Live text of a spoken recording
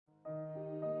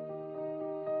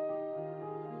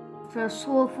After a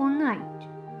soulful night,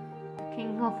 the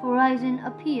King of Horizon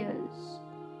appears.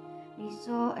 We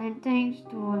saw and thanks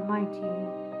to Almighty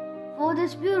for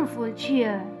this beautiful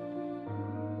cheer.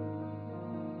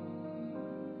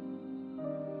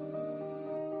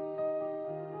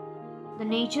 The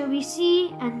nature we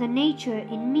see and the nature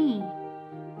in me.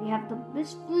 We have the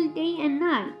blissful day and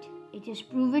night. It is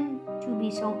proven to be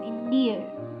so indeed.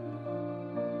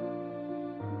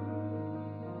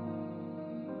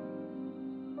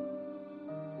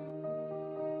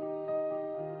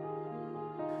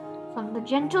 From the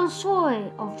gentle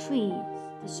soil of trees,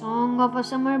 the song of a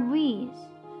summer breeze,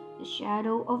 the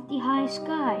shadow of the high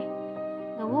sky,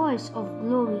 the voice of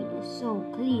glory is so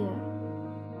clear.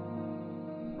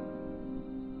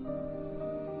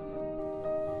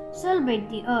 Celebrate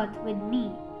the earth with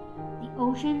me, the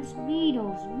oceans,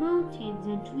 meadows, mountains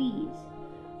and trees.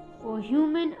 For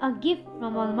human a gift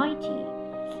from Almighty,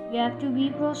 we have to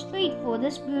be prostrate for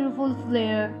this beautiful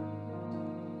flare.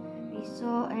 We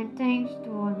saw and thanks to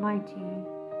Almighty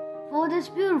for this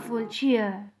beautiful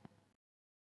cheer.